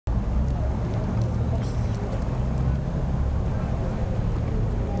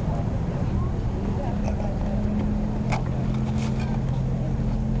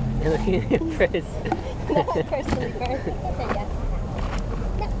looking at your purse. Not personally burned. Okay, yeah.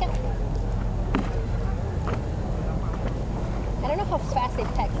 No, go. I don't know how fast they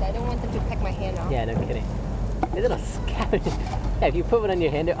peck, so I don't want them to peck my hand off. Yeah, no kidding. They're little scavengers. Yeah, if you put one on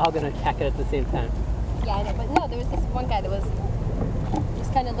your hand, they're all gonna attack it at the same time. Yeah, I know, but no, there was this one guy that was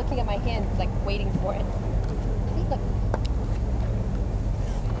just kind of looking at my hand, like waiting for it. See, look.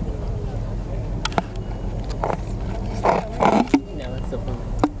 No, that's so funny.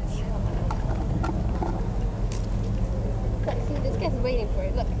 Look, see, this guy's waiting for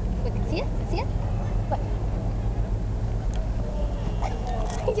it. Look, look, see it? See it? Look.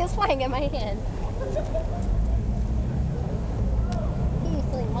 He's just flying at my hand. You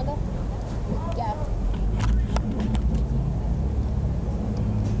silly muggle. Yeah.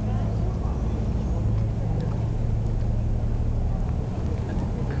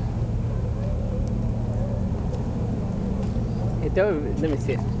 Hey, let me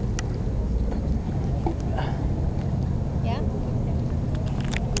see it. Yeah?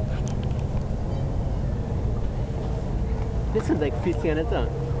 This one's like feasting on its own.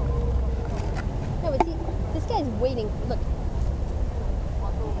 No, but see, this guy's waiting. Look.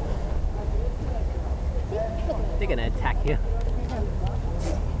 See? Look. They're gonna attack you.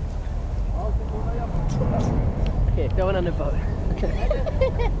 Okay, throw it on the boat.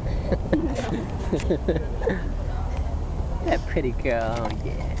 That pretty girl, oh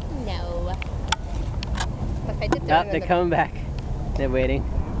yeah. No. Look, I did Oh, throw it they're on coming back. They're waiting.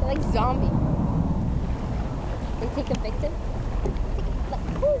 They're like zombies. They take a victim. Look.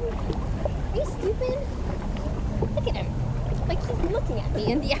 Are you stupid? Look at him. Like he's looking at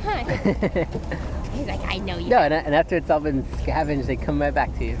me in the eye. He's like, I know you. No, and after it's all been scavenged, they come right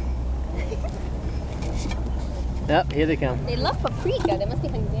back to you. Oh, here they come. They love paprika. They must be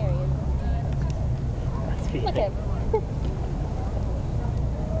Hungarian. Must be. Look at him.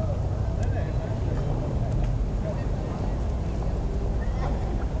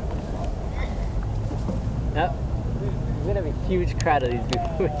 Oh, we're gonna have a huge crowd of these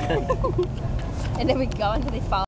before we're done. And then we go until they fall.